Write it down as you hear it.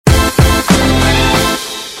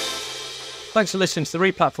Thanks for listening to the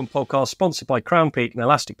Replatform podcast, sponsored by Crown Peak and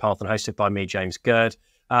Elastic Path and hosted by me, James Gerd.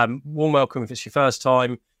 Warm welcome if it's your first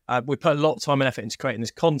time. We put a lot of time and effort into creating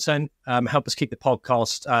this content. Help us keep the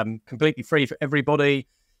podcast completely free for everybody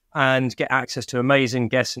and get access to amazing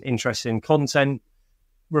guests and interesting content.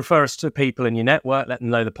 Refer us to people in your network, let them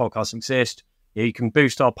know the podcast exists. You can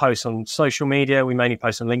boost our posts on social media. We mainly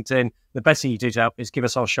post on LinkedIn. The best thing you do to help is give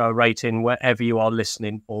us our show a rating wherever you are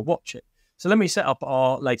listening or watching. So let me set up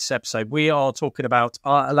our latest episode. We are talking about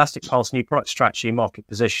our Elastic Path's new product strategy and market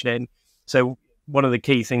positioning. So one of the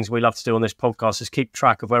key things we love to do on this podcast is keep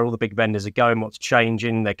track of where all the big vendors are going, what's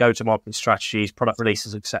changing, their go-to-market strategies, product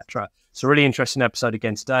releases, etc. It's a really interesting episode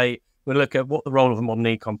again today. We'll look at what the role of a modern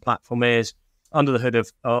e-com platform is under the hood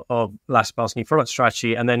of Elastic Path's new product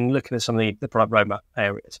strategy, and then looking at some of the product roadmap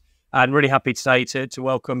areas. And really happy today to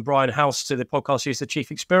welcome Brian House to the podcast. He's the Chief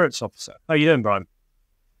Experience Officer. How are you doing, Brian?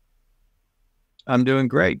 I'm doing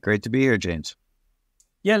great. Great to be here, James.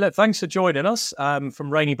 Yeah, look, thanks for joining us from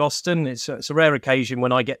rainy Boston. It's a rare occasion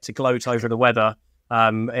when I get to gloat over the weather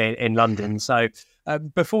in London. So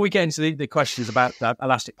before we get into the questions about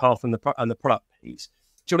Elastic Path and the product piece,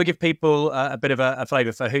 do you want to give people a bit of a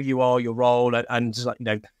flavour for who you are, your role, and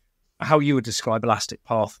how you would describe Elastic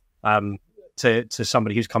Path to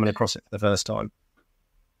somebody who's coming across it for the first time?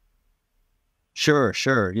 Sure.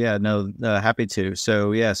 Yeah, no, happy to.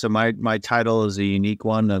 So my title is a unique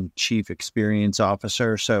one. I'm Chief Experience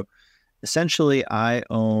Officer. So essentially, I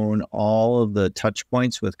own all of the touch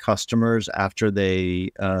points with customers after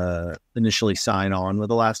they initially sign on with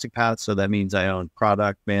Elastic Path. So that means I own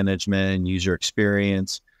product management, user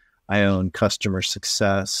experience. I own customer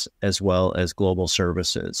success as well as global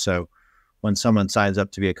services. So when someone signs up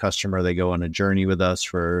to be a customer, they go on a journey with us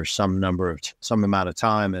for some amount of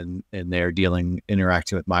time, and they're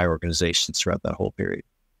interacting with my organizations throughout that whole period.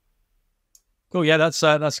 Cool. Yeah, that's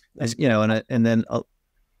and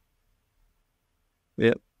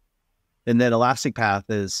then Elastic Path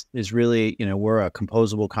is really, we're a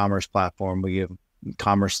composable commerce platform. We give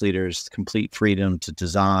commerce leaders complete freedom to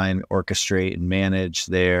design, orchestrate, and manage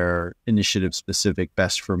their initiative-specific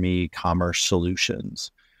best for me commerce solutions.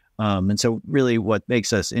 And so really what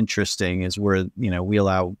makes us interesting is we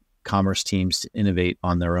allow commerce teams to innovate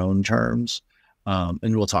on their own terms.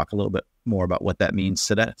 And we'll talk a little bit more about what that means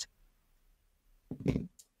today.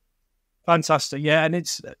 Fantastic. Yeah. And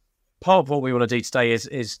it's part of what we want to do today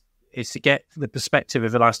is to get the perspective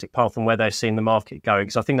of Elastic Path and where they're seeing the market going.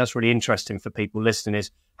 Because I think that's really interesting for people listening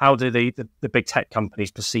is how do the big tech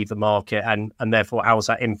companies perceive the market and therefore how is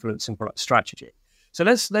that influencing product strategy? So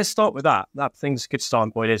let's start with that. That thing's a good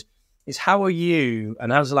starting point is how are you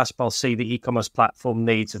and how does Elastic Path see the e-commerce platform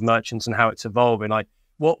needs of merchants and how it's evolving? Like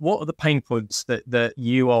what are the pain points that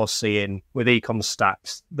you are seeing with e-commerce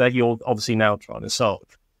stacks that you're obviously now trying to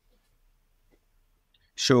solve?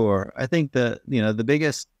 Sure. I think the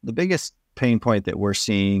biggest pain point that we're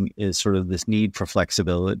seeing is sort of this need for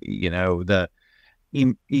flexibility. The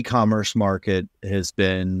e-commerce market has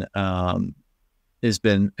been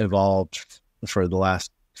evolved for the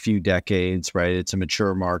last few decades, right? It's a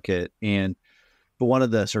mature market. But one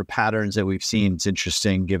of the sort of patterns that we've seen, it's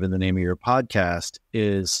interesting given the name of your podcast,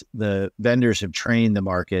 is the vendors have trained the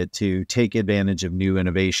market to take advantage of new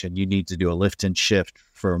innovation. You need to do a lift and shift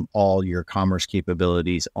from all your commerce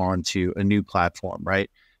capabilities onto a new platform,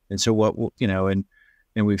 right? And so and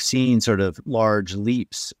we've seen sort of large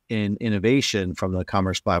leaps in innovation from the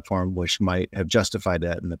commerce platform, which might have justified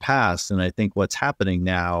that in the past. And I think what's happening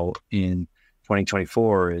now in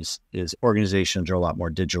 2024 is organizations are a lot more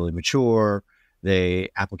digitally mature. The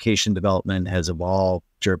application development has evolved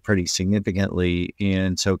pretty significantly.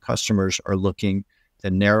 And so customers are looking to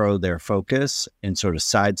narrow their focus and sort of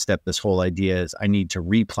sidestep this whole idea is I need to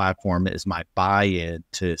re-platform as my buy-in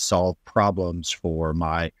to solve problems for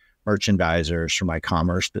my merchandisers, for my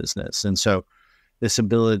commerce business. And so this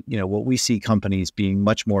ability, what we see companies being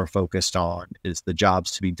much more focused on is the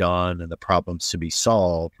jobs to be done and the problems to be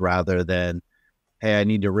solved rather than, hey, I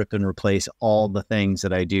need to rip and replace all the things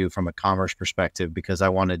that I do from a commerce perspective because I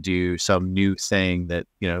want to do some new thing that,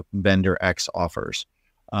 vendor X offers.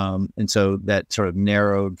 And so that sort of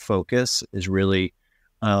narrowed focus is really,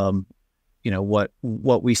 what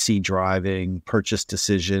we see driving purchase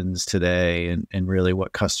decisions today and really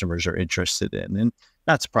what customers are interested in. And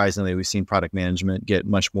not surprisingly, we've seen product management get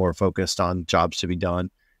much more focused on jobs to be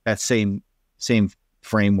done. That same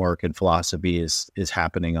framework and philosophy is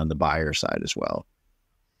happening on the buyer side as well.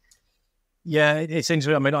 Yeah, it's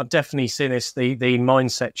interesting. I mean, I've definitely seen this, the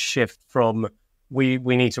mindset shift from we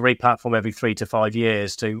need to re-platform every 3 to 5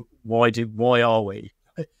 years to why are we?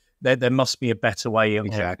 there must be a better way of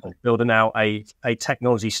building out a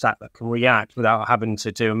technology stack that can react without having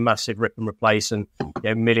to do a massive rip and replace and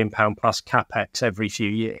 £1 million plus capex every few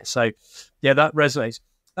years. So, yeah, that resonates.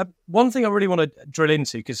 One thing I really want to drill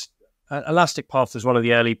into, because Elastic Path was one of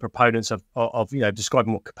the early proponents of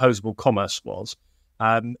describing what composable commerce was,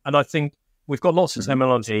 and I think we've got lots of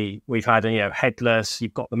terminology. We've had headless.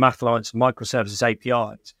 You've got the Math Alliance, microservices,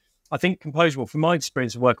 APIs. I think composable, from my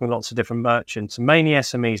experience of working with lots of different merchants, mainly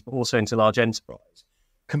SMEs, but also into large enterprise,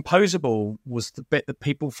 composable was the bit that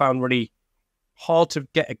people found really hard to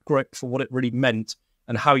get a grip for what it really meant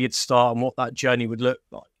and how you'd start and what that journey would look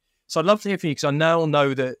like. So I'd love to hear from you, because I now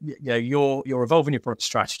know that you're evolving your product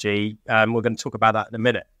strategy. We're going to talk about that in a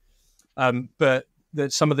minute. But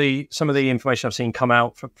that some of the information I've seen come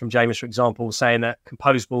out from James, for example, saying that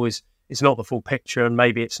composable is not the full picture, and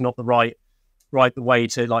maybe it's not the right way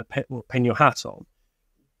to pin your hat on.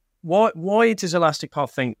 Why does Elastic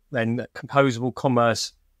Path think then that composable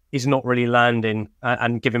commerce is not really landing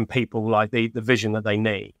and giving people the vision that they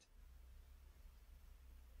need?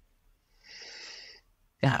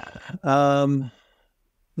 Yeah,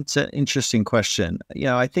 it's an interesting question.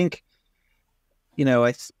 I think,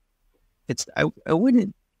 I'm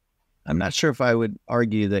not sure if I would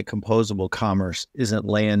argue that composable commerce isn't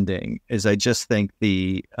landing, as I just think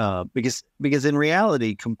because in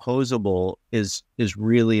reality, composable is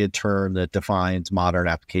really a term that defines modern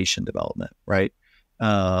application development, right?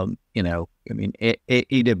 AWS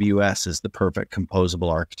is the perfect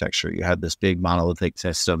composable architecture. You had this big monolithic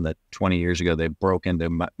system that 20 years ago, they broke into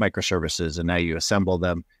microservices, and now you assemble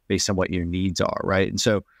them based on what your needs are, right? And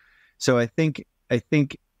so I think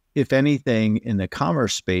if anything, in the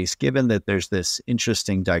commerce space, given that there's this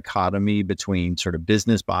interesting dichotomy between sort of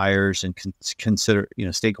business buyers and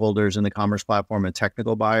stakeholders in the commerce platform and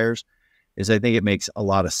technical buyers, I think it makes a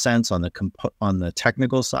lot of sense on the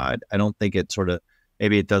technical side. I don't think it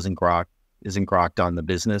maybe it isn't grokked on the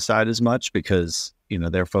business side as much, because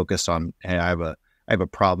they're focused on, hey, I have a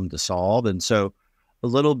problem to solve. And so a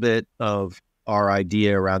little bit of our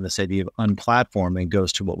idea around this idea of unplatforming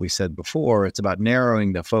goes to what we said before. It's about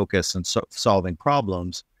narrowing the focus and solving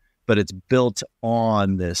problems, but it's built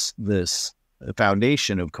on this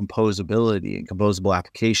foundation of composability and composable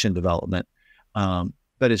application development.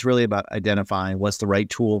 But it's really about identifying what's the right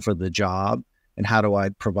tool for the job, and how do I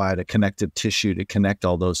provide a connective tissue to connect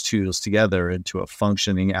all those tools together into a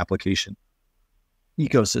functioning application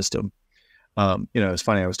ecosystem. It's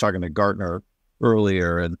funny, I was talking to Gartner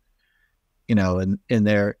earlier, and they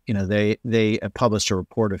published a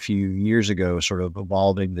report a few years ago, sort of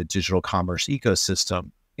evolving the digital commerce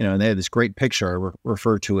ecosystem. And they had this great picture. I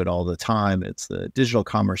refer to it all the time. It's the digital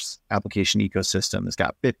commerce application ecosystem. It's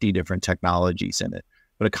got 50 different technologies in it,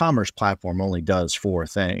 but a commerce platform only does 4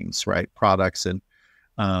 things, right? Products and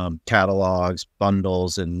catalogs,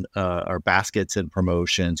 bundles, and or baskets and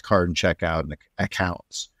promotions, card and checkout, and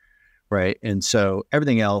accounts, right? And so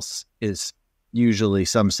everything else is usually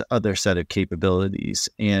some other set of capabilities.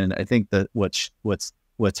 And I think that what's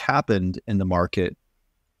happened in the market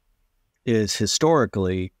is,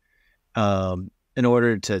 historically, in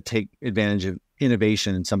order to take advantage of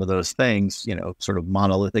innovation in some of those things, sort of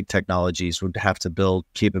monolithic technologies would have to build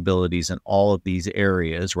capabilities in all of these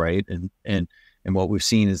areas, right? And what we've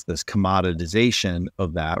seen is this commoditization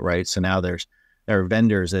of that, right? So now there are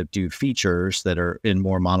vendors that do features that are in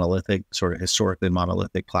more monolithic, sort of historically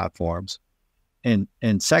monolithic platforms. And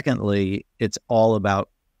secondly, it's all about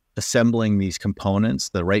assembling these components,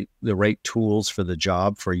 the right tools for the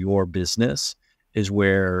job for your business, is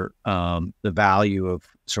where the value of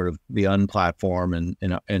sort of the unplatform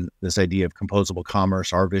and this idea of composable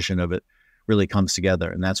commerce, our vision of it, really comes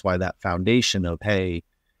together. And that's why that foundation of, hey,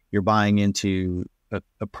 you're buying into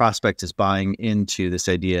a prospect is buying into this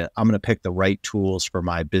idea, I'm going to pick the right tools for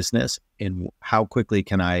my business, and how quickly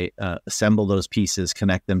can I assemble those pieces,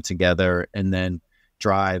 connect them together, and then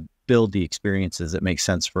build the experiences that make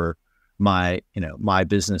sense for my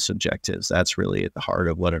business objectives. That's really at the heart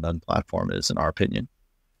of what an unplatform is, in our opinion.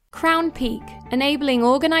 Crown Peak, enabling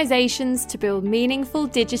organizations to build meaningful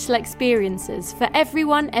digital experiences for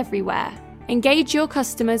everyone, everywhere. Engage your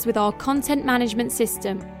customers with our content management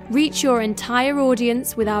system, reach your entire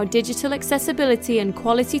audience with our digital accessibility and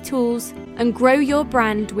quality tools, and grow your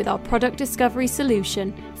brand with our product discovery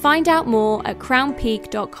solution. Find out more at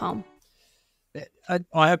crownpeak.com.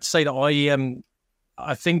 I have to say that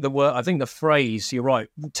I think the phrase, you're right,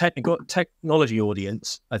 technology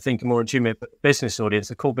audience, I think a more intuitive business audience,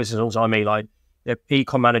 the core business audience, I mean, like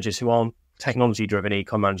e-com managers who aren't technology driven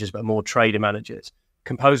e-com managers, but more trader managers.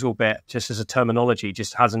 Composable bit, just as a terminology,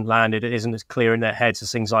 just hasn't landed. It isn't as clear in their heads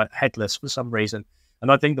as things like headless for some reason.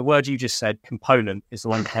 And I think the word you just said, component, is the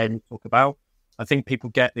one Ken talk about. I think people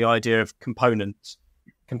get the idea of components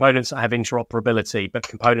that have interoperability, but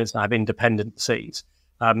components that have independencies.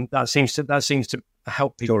 That seems to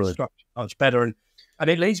help people structure much better. And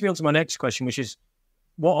it leads me on to my next question, which is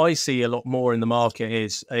what I see a lot more in the market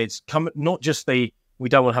is not just we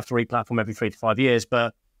don't want to have to re-platform every 3 to 5 years,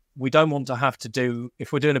 but we don't want to have to do,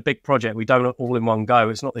 if we're doing a big project, we don't all in one go.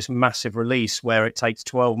 It's not this massive release where it takes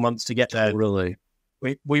 12 months to get there. Really?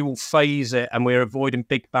 We will phase it, and we're avoiding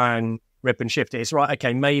big bang, rip and shift it. It's right,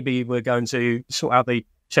 okay, maybe we're going to sort out the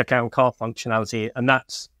checkout and cart functionality, and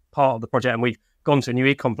that's part of the project. And we've gone to a new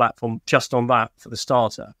e-com platform just on that for the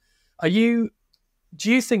starter. Do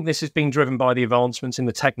you think this is being driven by the advancements in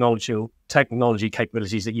the technology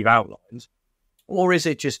capabilities that you've outlined? Or is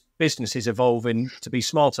it just businesses evolving to be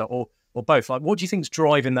smarter, or both? Like, what do you think is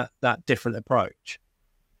driving that different approach?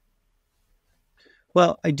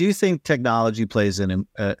 Well, I do think technology plays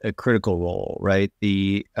a critical role, right?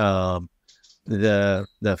 The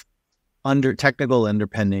technical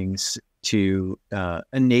underpinnings to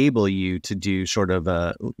enable you to do sort of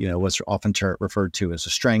what's often referred to as a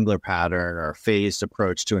strangler pattern or a phased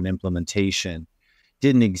approach to an implementation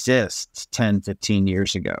didn't exist 10, 15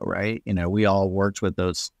 years ago, right? We all worked with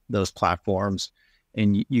those platforms,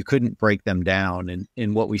 and you couldn't break them down.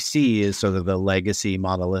 And what we see is sort of the legacy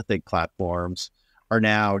monolithic platforms are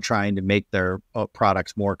now trying to make their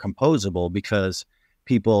products more composable because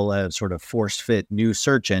people have sort of force fit new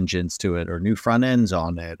search engines to it, or new front ends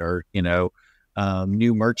on it, or,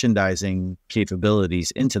 new merchandising capabilities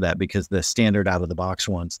into that, because the standard out of the box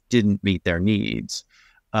ones didn't meet their needs.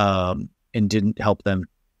 And didn't help them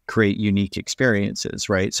create unique experiences,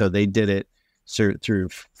 right? So they did it through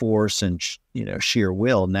force and sheer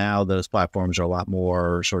will. Now those platforms are a lot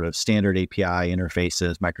more sort of standard API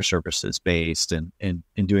interfaces, microservices based, and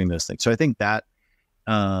doing those things. So I think that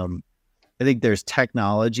I think there's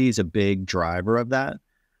technology is a big driver of that,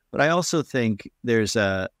 but I also think there's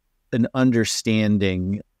an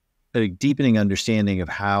understanding, a deepening understanding of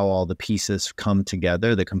how all the pieces come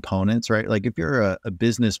together, the components, right? Like if you're a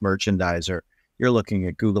business merchandiser, you're looking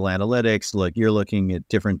at Google Analytics, you're looking at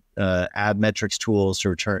different ad metrics tools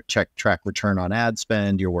to track return on ad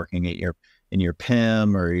spend. You're working at in your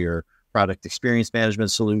PIM or your product experience management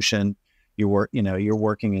solution. You're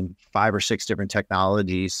working in 5 or 6 different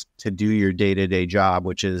technologies to do your day-to-day job,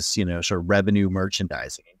 which is, sort of revenue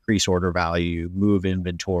merchandising, increase order value, move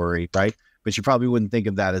inventory, right? But you probably wouldn't think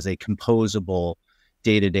of that as a composable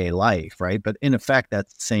day-to-day life, right? But in effect,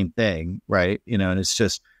 that's the same thing, right? And it's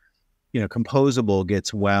just, composable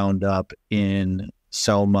gets wound up in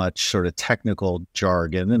so much sort of technical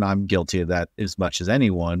jargon, and I'm guilty of that as much as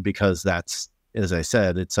anyone, because that's, as I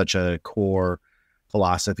said, it's such a core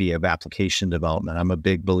philosophy of application development. I'm a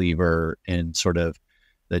big believer in sort of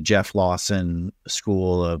the Jeff Lawson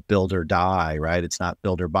school of build or die, right? It's not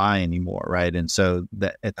build or buy anymore, right? And so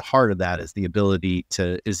that at the heart of that is the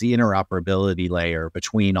interoperability layer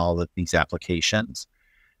between all of these applications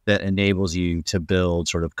that enables you to build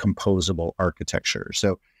sort of composable architecture.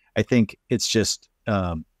 So I think it's just,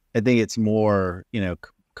 I think it's more,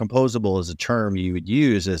 composable is a term you would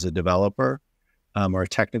use as a developer or a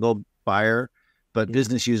technical buyer. But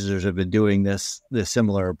business users have been doing this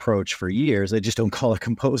similar approach for years. They just don't call it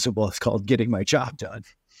composable. It's called getting my job done.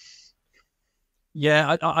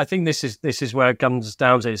 Yeah, I think this is where it comes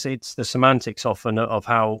down to. It's the semantics often of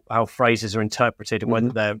how phrases are interpreted and whether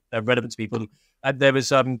they're relevant to people. There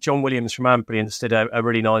was John Williams from Amplience did a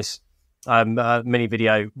really nice mini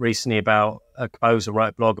video recently about a composer wrote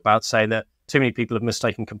a blog about saying that too many people have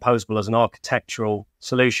mistaken composable as an architectural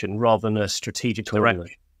solution rather than a strategic direction.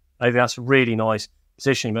 I think that's a really nice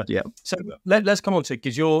positioning. But yeah. So let's come on to it,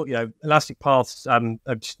 because you're, Elastic Paths,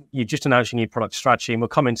 you just announced your new product strategy, and we'll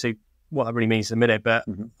come into what that really means in a minute. But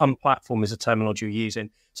Unplatform is a terminology you're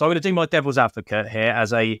using. So I'm going to do my devil's advocate here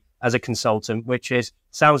as a consultant, which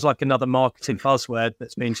sounds like another marketing buzzword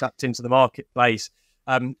that's being chucked into the marketplace.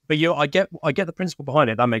 But I get the principle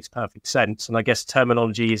behind it. That makes perfect sense. And I guess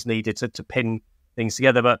terminology is needed to pin things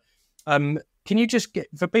together. But can you just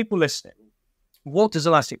for people listening, what does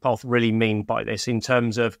Elastic Path really mean by this in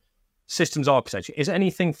terms of systems architecture? Is it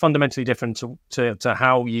anything fundamentally different to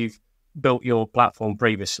how you've built your platform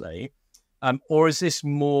previously? Or is this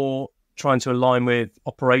more trying to align with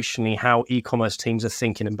operationally how e-commerce teams are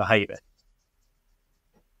thinking and behaving?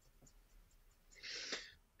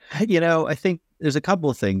 I think there's a couple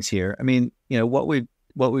of things here. I mean, what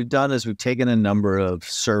we've done is we've taken a number of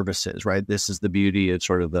services, right? This is the beauty of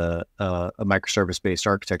sort of a microservice-based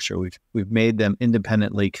architecture. We've made them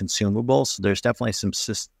independently consumable. So there's definitely some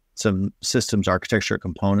systems architecture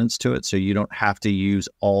components to it, so you don't have to use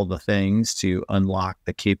all the things to unlock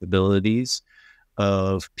the capabilities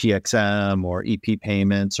of PXM or EP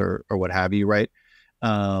payments or what have you, right?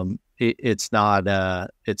 It's not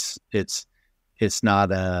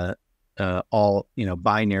all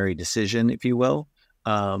binary decision, if you will.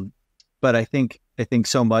 But I think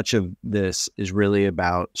so much of this is really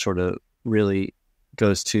about really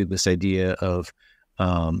goes to this idea of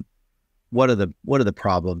what are the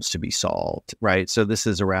problems to be solved, right? So this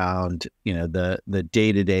is around the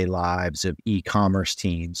day-to-day lives of e-commerce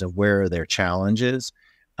teams, of where are their challenges,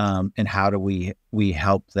 and how do we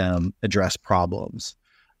help them address problems.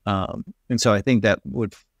 And so I think that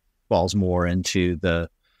falls more into the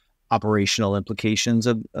operational implications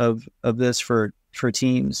of this for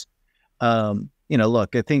teams.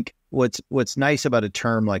 Look, I think what's nice about a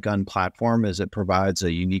term like Unplatform is it provides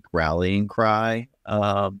a unique rallying cry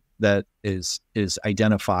that is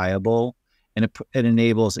identifiable, and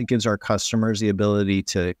it gives our customers the ability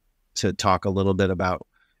to talk a little bit about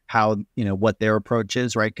how what their approach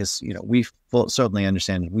is, right? Because we certainly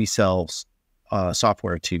understand we sell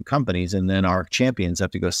software to companies, and then our champions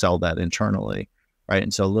have to go sell that internally, right?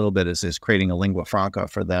 And so a little bit is creating a lingua franca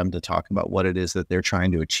for them to talk about what it is that they're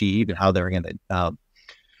trying to achieve and how they're going to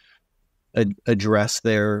address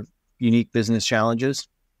their unique business challenges.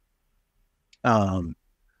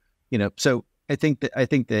 So I think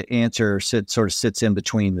the answer sits in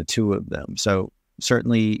between the two of them. So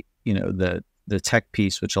certainly, the tech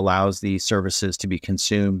piece, which allows these services to be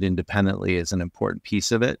consumed independently, is an important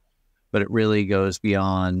piece of it, but it really goes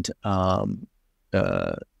beyond,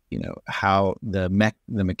 how the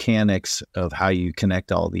mechanics of how you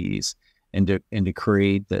connect all these and to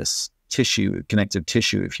create this connective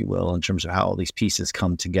tissue, if you will, in terms of how all these pieces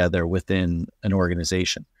come together within an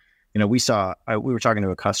organization. We were talking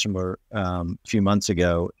to a customer a few months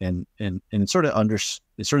ago, and it sort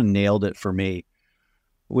of nailed it for me,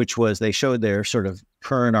 which was they showed their sort of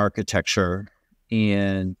current architecture,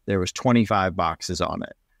 and there was 25 boxes on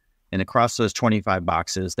it. And across those 25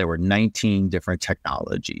 boxes, there were 19 different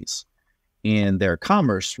technologies. And their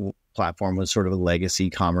commerce platform was sort of a legacy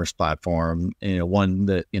commerce platform, one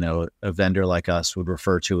that, a vendor like us would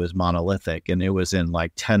refer to as monolithic, and it was in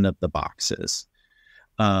like 10 of the boxes.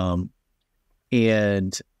 So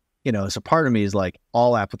part of me is like,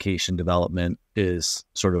 all application development is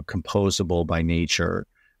sort of composable by nature,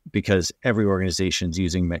 because every organization's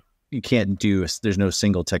there's no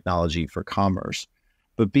single technology for commerce.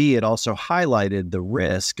 But B, it also highlighted the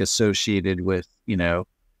risk associated with,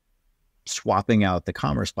 swapping out the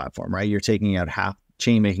commerce platform, right? You're taking out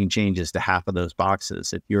making changes to half of those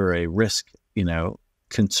boxes. If you're a risk,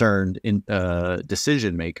 concerned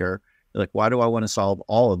decision maker, you're like, why do I want to solve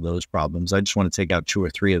all of those problems? I just want to take out 2 or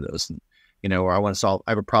 3 of those, or I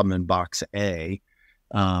have a problem in box A,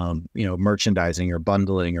 merchandising or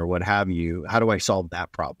bundling or what have you. How do I solve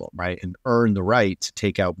that problem, right? And earn the right to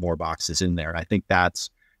take out more boxes in there. And I think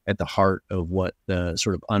that's at the heart of what the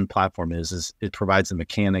sort of Unplatform is it provides the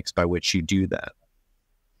mechanics by which you do that.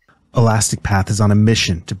 Elastic Path is on a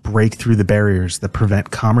mission to break through the barriers that prevent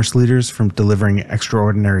commerce leaders from delivering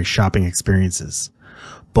extraordinary shopping experiences.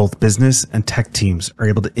 Both business and tech teams are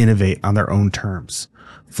able to innovate on their own terms,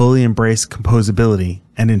 fully embrace composability,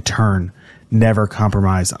 and in turn, never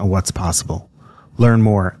compromise on what's possible. Learn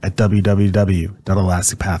more at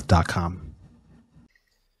www.elasticpath.com.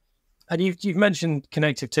 And you've mentioned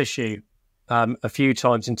connective tissue a few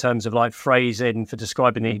times in terms of like phrasing for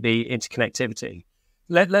describing the interconnectivity.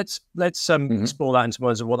 Let's explore that in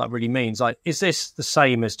terms of what that really means. Like, is this the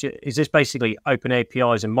same is this basically open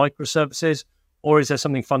APIs and microservices, or is there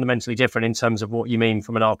something fundamentally different in terms of what you mean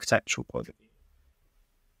from an architectural point of view?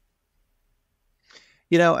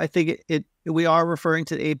 I think we are referring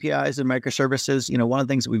to APIs and microservices. One of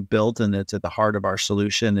the things that we've built, and it's at the heart of our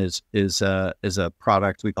solution, is a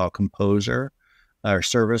product we call Composer, or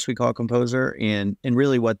service we call Composer, and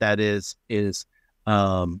really what that is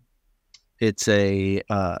it's a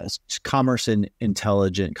commerce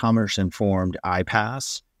informed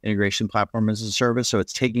iPaaS, integration platform as a service. So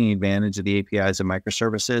it's taking advantage of the APIs and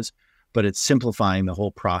microservices, but it's simplifying the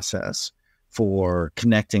whole process for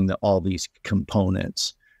connecting all these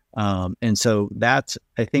components. And so that's,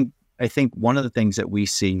 I think one of the things that we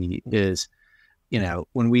see is,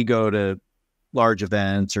 when we go to large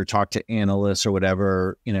events or talk to analysts or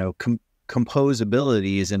whatever,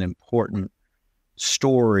 composability is an important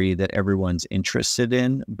story that everyone's interested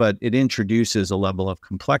in, but it introduces a level of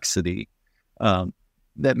complexity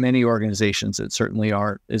that many organizations that certainly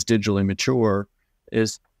aren't as digitally mature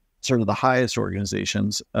is sort of the highest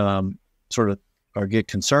organizations get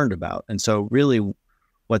concerned about. And so really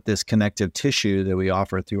what this connective tissue that we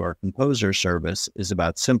offer through our Composer service is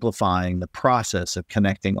about simplifying the process of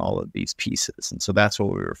connecting all of these pieces. And so that's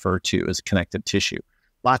what we refer to as connective tissue.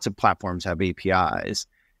 Lots of platforms have APIs.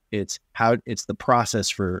 It's the process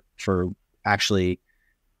for actually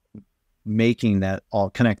making that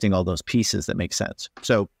connecting all those pieces that make sense.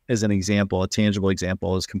 So as an example, a tangible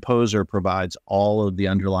example is Composer provides all of the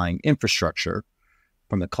underlying infrastructure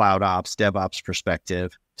from the cloud ops, DevOps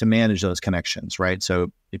perspective to manage those connections, right?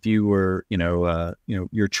 So if you were,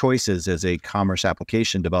 your choices as a commerce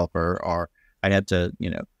application developer are, I'd have to,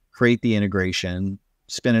 create the integration,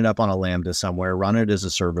 spin it up on a Lambda somewhere, run it as a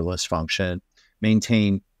serverless function,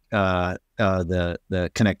 maintain the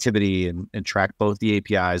connectivity and track both the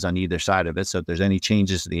APIs on either side of it. So if there's any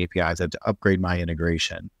changes to the APIs, I have to upgrade my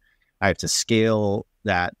integration. I have to scale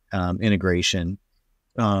that integration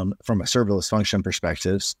from a serverless function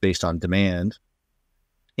perspective based on demand.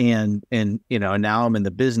 And now I'm in the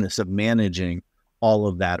business of managing all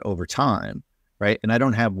of that over time, right? And I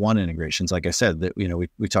don't have one integrations. Like I said, that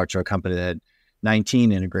we talked to a company that had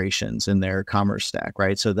 19 integrations in their commerce stack,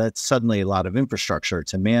 right? So that's suddenly a lot of infrastructure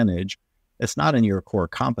to manage. It's not in your core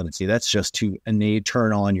competency. That's just to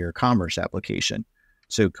turn on your commerce application.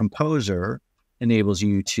 So Composer enables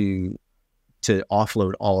you to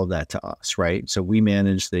offload all of that to us, right? So we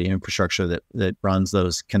manage the infrastructure that runs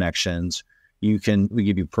those connections. We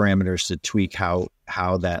give you parameters to tweak how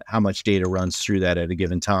much data runs through that at a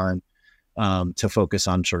given time, to focus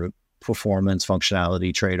on sort of performance,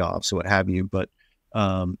 functionality, trade-offs, what have you. But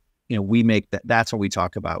we make that's what we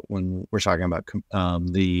talk about when we're talking about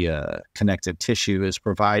the connective tissue, is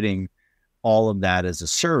providing all of that as a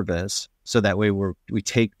service. So that way we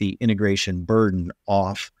take the integration burden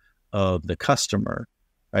off of the customer,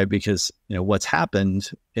 right? Because what's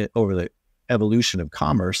happened over the evolution of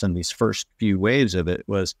commerce and these first few waves of it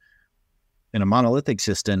was, in a monolithic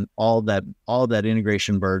system, all that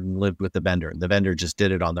integration burden lived with the vendor. The vendor just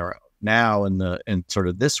did it on their own. Now in sort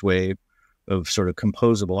of this wave of sort of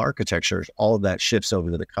composable architectures, all of that shifts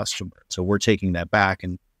over to the customer. So we're taking that back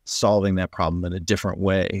and solving that problem in a different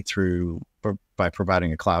way by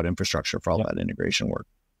providing a cloud infrastructure for all that integration work.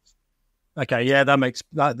 Okay, yeah, that makes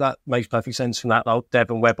perfect sense from that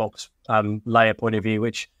dev and web ops layer point of view,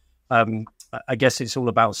 which I guess it's all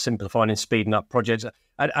about simplifying and speeding up projects.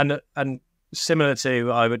 And similar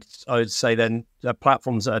to, I would say then,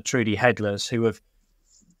 platforms that are truly headless, who have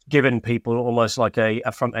given people almost like a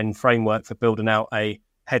front end framework for building out a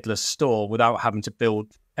headless store without having to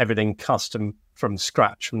build everything custom from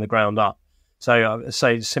scratch, from the ground up. So I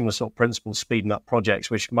say similar sort of principles, speeding up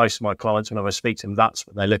projects, which most of my clients, whenever I speak to them, that's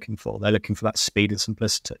what they're looking for. They're looking for that speed and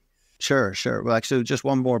simplicity. Sure. Well, actually, just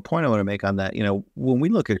one more point I want to make on that. When we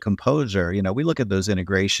look at Composer, we look at those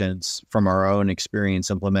integrations from our own experience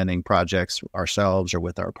implementing projects ourselves or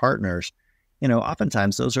with our partners.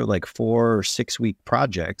 Oftentimes those are like 4 or 6 week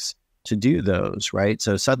projects to do those, right?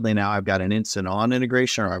 So suddenly now I've got an instant on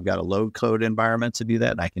integration, or I've got a low code environment to do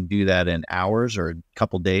that, and I can do that in hours or a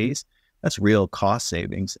couple days. That's real cost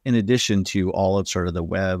savings, in addition to all of sort of the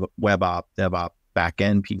web op, dev op, back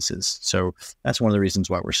end pieces. So that's one of the reasons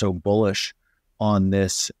why we're so bullish on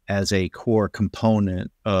this as a core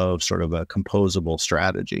component of sort of a composable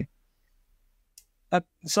strategy.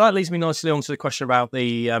 So that leads me nicely on to the question about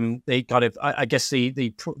the kind of, I guess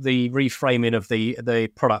the reframing of the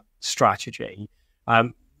product strategy,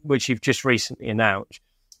 which you've just recently announced.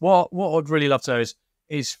 What I'd really love to know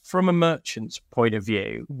is from a merchant's point of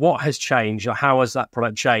view, what has changed, or how has that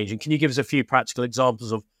product changed? And can you give us a few practical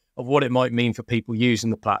examples of what it might mean for people using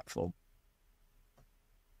the platform?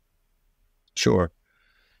 Sure.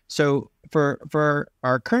 So for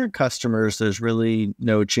our current customers, there's really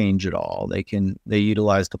no change at all. They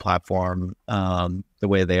utilize the platform the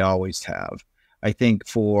way they always have. I think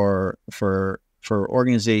for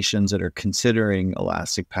organizations that are considering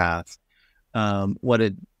Elastic Path, what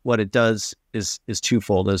it does is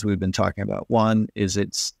twofold, as we've been talking about. One is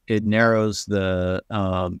it narrows the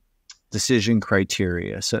decision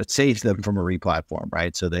criteria, so it saves them from a replatform,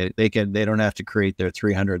 right? So they don't have to create their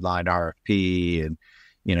 300-line RFP and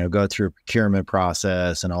go through a procurement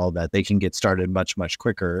process and all of that. They can get started much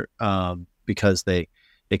quicker because they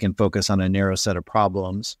can focus on a narrow set of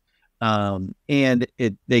problems. And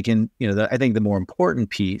they can, I think the more important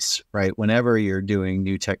piece, right, whenever you're doing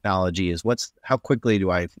new technology is how quickly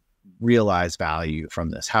do I realize value from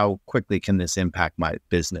this? How quickly can this impact my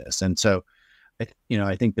business? And so,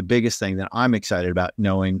 I think the biggest thing that I'm excited about,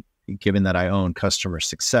 knowing, given that I own customer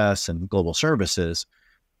success and global services,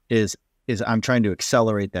 is I'm trying to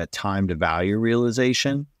accelerate that time to value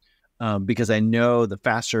realization, because I know the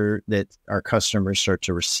faster that our customers start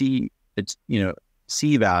to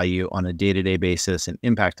see value on a day-to-day basis and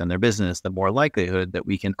impact on their business, the more likelihood that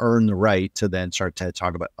we can earn the right to then start to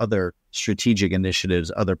talk about other strategic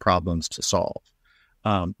initiatives, other problems to solve.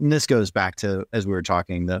 And this goes back to, as we were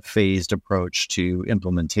talking, the phased approach to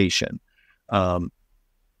implementation. I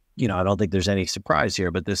don't think there's any surprise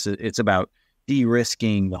here, but it's about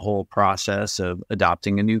de-risking the whole process of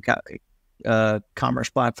adopting a new commerce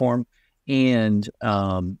platform, and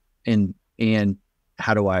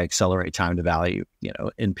how do I accelerate time to value?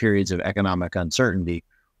 In periods of economic uncertainty,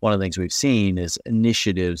 one of the things we've seen is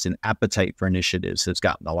initiatives and appetite for initiatives has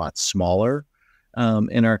gotten a lot smaller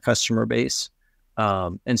in our customer base.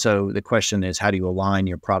 And so the question is, how do you align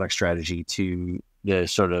your product strategy to the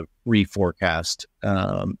sort of reforecast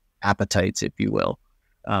appetites, if you will?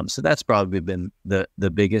 So that's probably been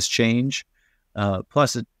the biggest change.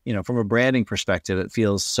 Plus, from a branding perspective, it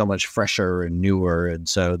feels so much fresher and newer. And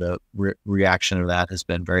so the reaction of that has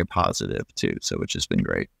been very positive too. So which has been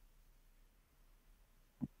great.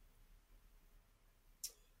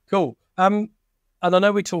 Cool. And I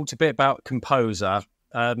know we talked a bit about Composer.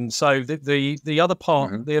 So the other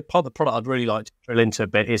part, Mm-hmm. the part of the product I'd really like to drill into a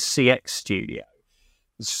bit is CX Studio.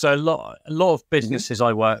 So a lot of businesses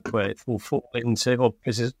I work with will fall into, or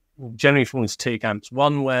business will generally fall into two camps.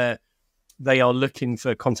 One where they are looking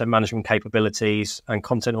for content management capabilities and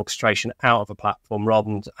content orchestration out of a platform rather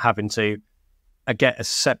than having to get a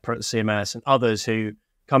separate CMS, and others who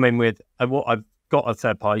come in with what I've got a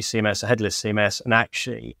third-party CMS, a headless CMS, and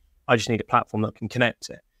actually I just need a platform that can connect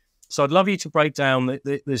it. So I'd love you to break down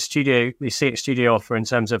the CX Studio offer in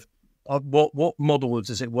terms of what model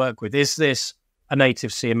does it work with? Is this a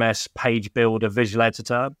native CMS, page builder, visual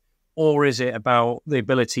editor, or is it about the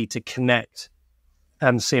ability to connect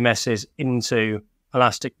CMSs into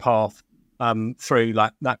Elastic Path through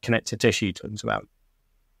like that connective tissue you talked about?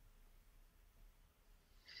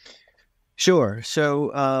 Sure.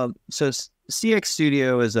 So CX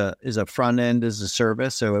Studio is a front end as a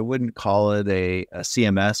service. So I wouldn't call it a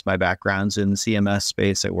CMS. My background's in the CMS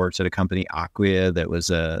space. I worked at a company, Acquia, that was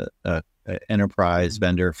a enterprise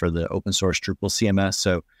vendor for the open source Drupal CMS.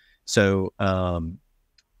 So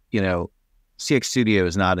CX Studio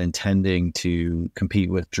is not intending to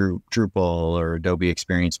compete with Drupal or Adobe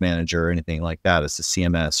Experience Manager or anything like that. It's a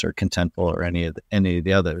CMS or Contentful or any of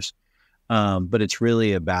the others. But it's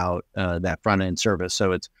really about that front end service.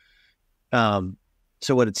 So it's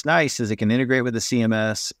so what it's nice is it can integrate with the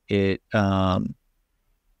CMS.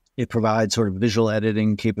 It provides sort of visual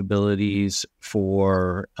editing capabilities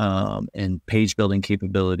for and page building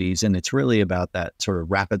capabilities, and it's really about that sort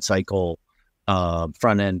of rapid cycle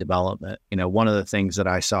front end development. One of the things that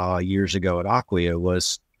I saw years ago at Acquia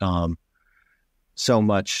was so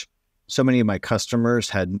many of my customers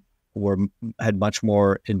had much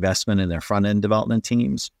more investment in their front end development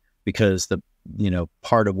teams, because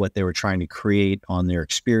part of what they were trying to create on their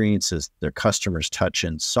experiences, their customers touch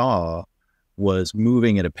and saw, was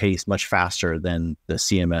moving at a pace much faster than the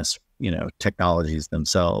CMS, technologies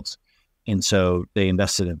themselves. And so they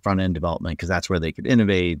invested in front end development because that's where they could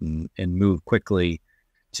innovate and move quickly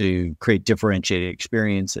to create differentiated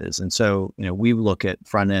experiences. And so, we look at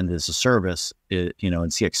front end as a service, and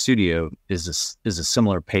CX Studio is a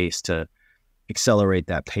similar pace to accelerate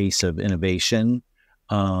that pace of innovation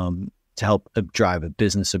to help drive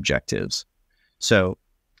business objectives. So,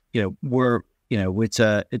 it's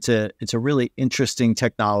a really interesting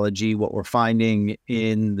technology. What we're finding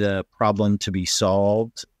in the problem to be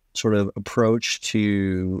solved sort of approach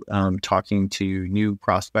to talking to new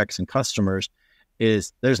prospects and customers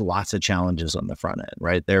is there's lots of challenges on the front end,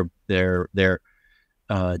 right? Their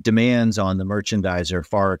demands on the merchandiser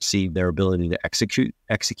far exceed their ability to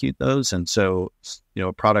execute those. And so,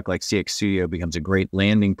 a product like CX Studio becomes a great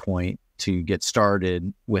landing point to get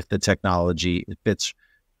started with the technology. It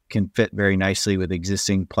can fit very nicely with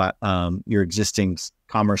your existing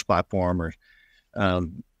commerce platform or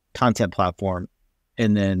content platform,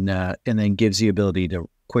 and then gives the ability to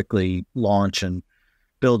quickly launch and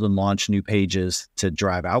build and launch new pages to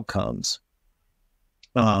drive outcomes.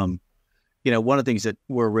 One of the things that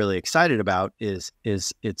we're really excited about is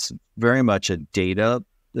it's very much a data.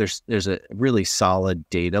 There's a really solid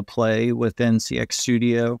data play within CX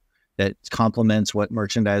Studio that complements what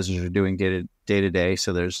merchandisers are doing day to day.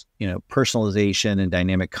 So there's personalization and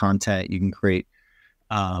dynamic content. You can create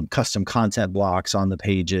custom content blocks on the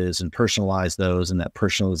pages and personalize those, and that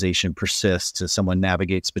personalization persists as someone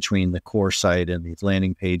navigates between the core site and these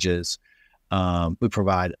landing pages. We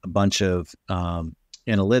provide a bunch of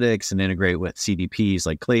analytics and integrate with CDPs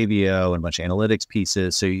like Klaviyo and a bunch of analytics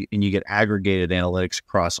pieces. So you get aggregated analytics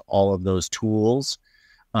across all of those tools,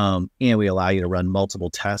 and we allow you to run multiple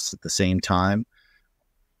tests at the same time.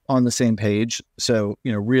 on the same page. So,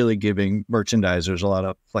 really giving merchandisers a lot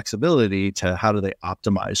of flexibility to how do they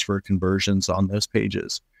optimize for conversions on those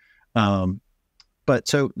pages. But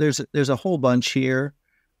so there's a whole bunch here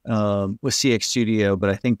with CX Studio, but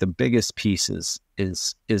I think the biggest piece is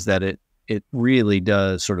that it really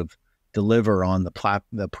does sort of deliver on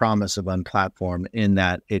the promise of Unplatform, in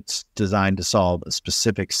that it's designed to solve a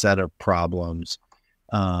specific set of problems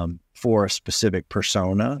for a specific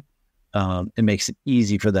persona. It makes it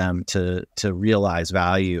easy for them to realize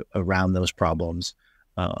value around those problems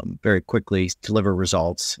very quickly, deliver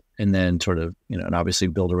results, and then sort of, and obviously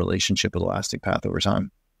build a relationship with Elastic Path over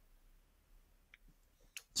time.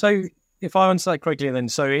 So if I understand that correctly, then,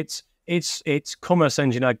 so it's commerce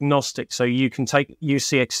engine agnostic. So you can use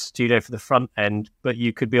CX Studio for the front end, but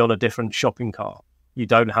you could be on a different shopping cart. You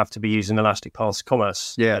don't have to be using Elastic Path's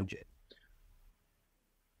commerce engine.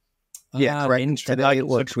 Yeah, correct. Today it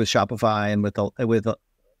works with Shopify and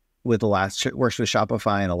with Elastic, works with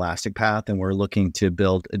Shopify and Elastic Path, and we're looking to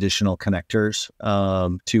build additional connectors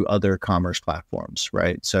to other commerce platforms,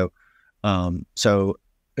 right? So,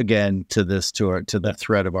 again, to the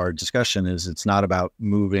thread of our discussion is it's not about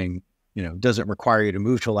moving. Doesn't require you to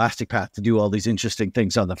move to Elastic Path to do all these interesting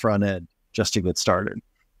things on the front end just to get started.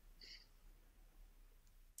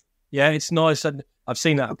 Yeah, it's nice, and I've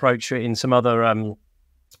seen that approach in some other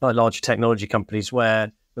larger technology companies,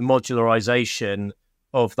 where the modularization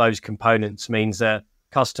of those components means that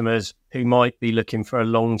customers who might be looking for a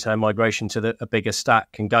long-term migration to a bigger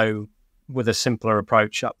stack can go with a simpler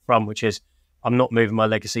approach up front, which is, I'm not moving my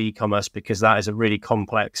legacy e-commerce because that is a really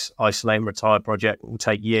complex isolate and retire project. It will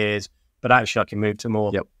take years, but actually I can move to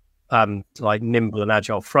more like nimble and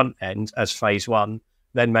agile front end as phase one.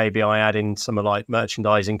 Then maybe I add in some like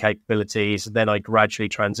merchandising capabilities, then I gradually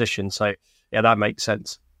transition. So yeah, that makes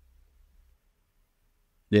sense.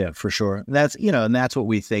 Yeah, for sure. That's, and that's what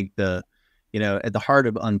we think at the heart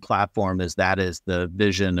of Unplatform is the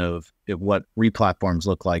vision of what replatforms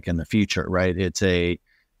look like in the future, right?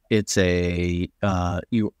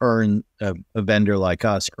 You earn a vendor like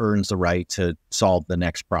us earns the right to solve the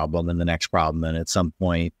next problem and the next problem. And at some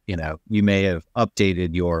point, you may have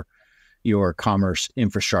updated your commerce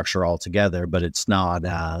infrastructure altogether, but it's not,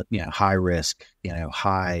 high risk,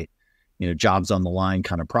 high, jobs on the line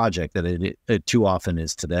kind of project that it too often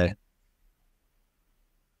is today.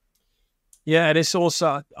 Yeah, and it's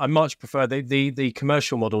also, I much prefer the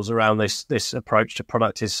commercial models around this approach to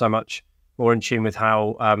product is so much more in tune with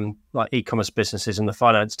how like e-commerce businesses and the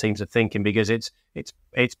finance teams are thinking, because it's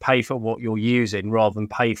pay for what you're using rather than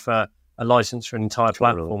pay for a license for an entire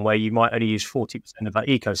platform where you might only use 40% of that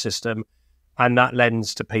ecosystem, and that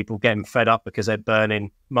lends to people getting fed up because they're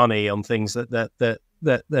burning money on things that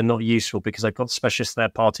they're not useful because they've got specialist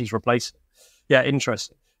third parties replacing. Yeah,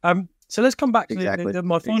 interesting. So let's come back to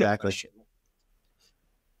my final question.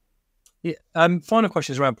 Yeah, final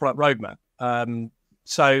question is around product roadmap.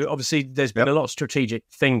 So obviously there's been a lot of strategic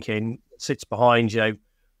thinking that sits behind,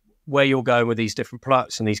 where you're going with these different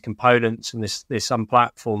products and these components and this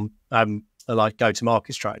Unplatform like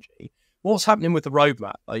go-to-market strategy. What's happening with the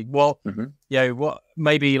roadmap? Like, what are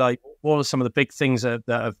some of the big things that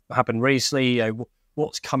have happened recently?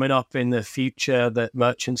 What's coming up in the future that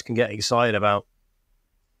merchants can get excited about?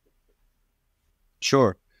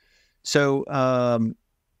 Sure. So I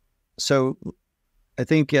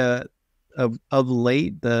think of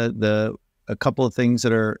late, a couple of things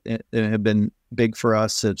that have been big for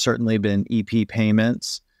us have certainly been EP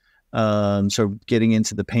payments. So getting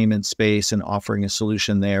into the payment space and offering a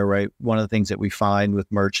solution there, right? One of the things that we find with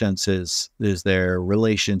merchants is their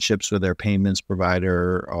relationships with their payments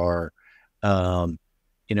provider are,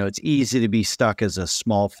 it's easy to be stuck as a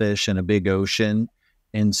small fish in a big ocean.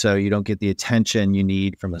 And so you don't get the attention you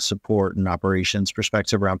need from a support and operations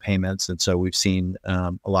perspective around payments. And so we've seen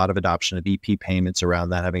a lot of adoption of EP payments around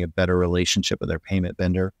that, having a better relationship with their payment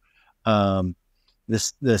vendor.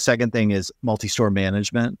 The second thing is multi-store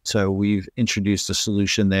management. So we've introduced a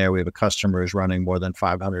solution there. We have a customer who's running more than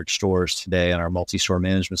 500 stores today on our multi-store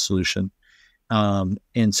management solution. And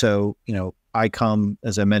so,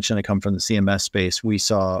 as I mentioned, I come from the CMS space. We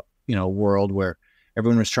saw, a world where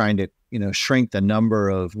everyone was trying to, shrink the number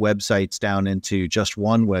of websites down into just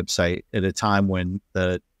one website at a time when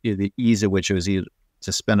the ease at which it was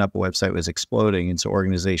to spin up a website was exploding. And so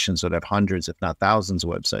organizations would have hundreds, if not thousands of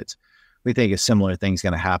websites. We think a similar thing's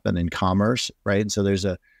going to happen in commerce, right? And so there's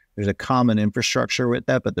a common infrastructure with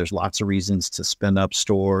that, but there's lots of reasons to spin up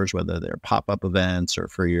stores, whether they're pop-up events or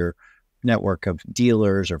for your network of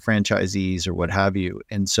dealers or franchisees or what have you.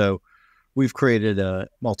 And so we've created a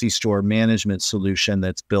multi-store management solution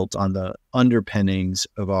that's built on the underpinnings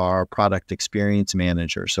of our product experience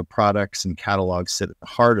manager. So products and catalogs sit at the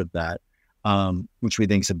heart of that, which we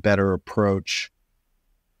think is a better approach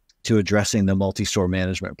to addressing the multi-store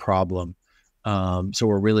management problem. So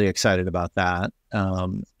we're really excited about that.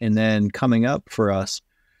 And then coming up for us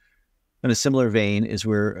in a similar vein is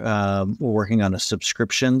we're working on a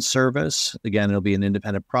subscription service. Again, it'll be an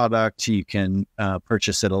independent product. You can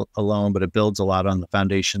purchase it alone, but it builds a lot on the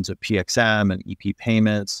foundations of PXM and EP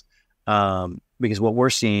payments. Because what we're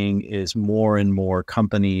seeing is more and more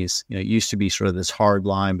companies, it used to be sort of this hard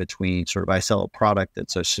line between sort of I sell a product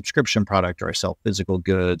that's a subscription product, or I sell physical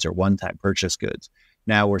goods or one-time purchase goods.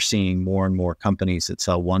 Now we're seeing more and more companies that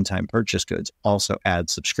sell one-time purchase goods also add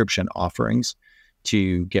subscription offerings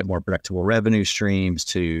to get more predictable revenue streams,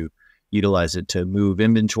 to utilize it to move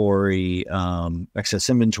inventory, excess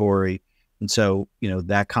inventory. And so,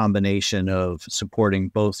 that combination of supporting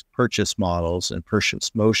both purchase models and purchase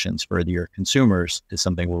motions for your consumers is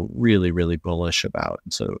something we're really, really bullish about.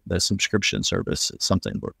 And so the subscription service is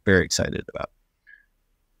something we're very excited about.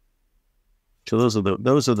 So those are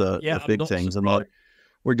the big things. And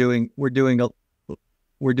we're doing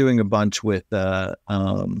a bunch with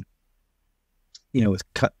with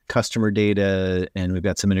customer data, and we've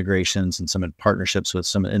got some integrations and some partnerships with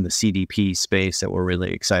some in the CDP space that we're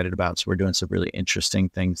really excited about. So we're doing some really interesting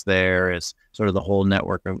things there as sort of the whole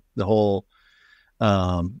network of the whole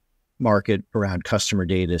market around customer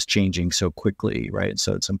data is changing so quickly, right?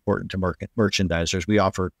 So it's important to merchandisers. We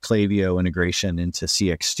offer Klaviyo integration into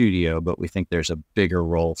CX Studio, but we think there's a bigger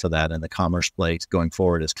role for that in the commerce place going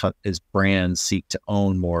forward as brands seek to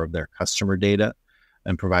own more of their customer data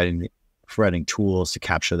and providing tools to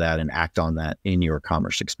capture that and act on that in your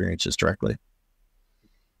commerce experiences directly.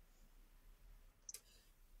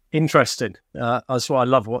 Interesting. That's why I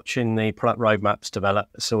love watching the product roadmaps develop.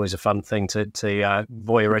 It's always a fun thing to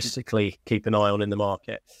voyeuristically keep an eye on in the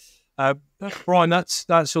market. Brian, that's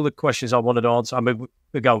all the questions I wanted to answer. I mean,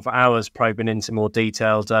 we're going for hours probing into more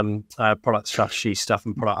detailed product strategy stuff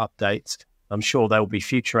and product updates. I'm sure there will be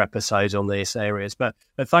future episodes on these areas, but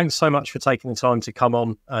thanks so much for taking the time to come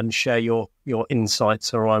on and share your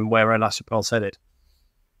insights around where Elastic's headed.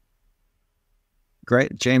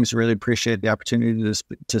 Great, James. Really appreciate the opportunity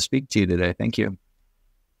to speak to you today. Thank you.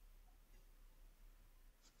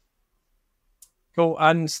 Cool,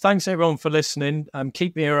 and thanks everyone for listening.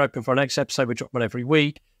 Keep your ear open for our next episode. We drop one every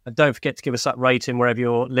week, and don't forget to give us that rating wherever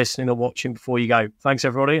you're listening or watching before you go. Thanks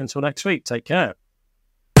everybody. Until next week, take care.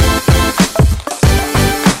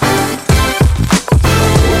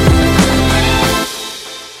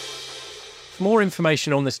 For more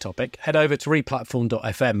information on this topic, head over to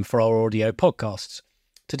replatform.fm for our audio podcasts.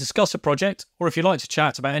 To discuss a project, or if you'd like to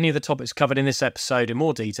chat about any of the topics covered in this episode in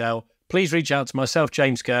more detail, please reach out to myself,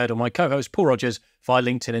 James Gurd, or my co-host, Paul Rogers, via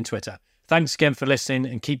LinkedIn and Twitter. Thanks again for listening,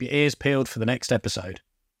 and keep your ears peeled for the next episode.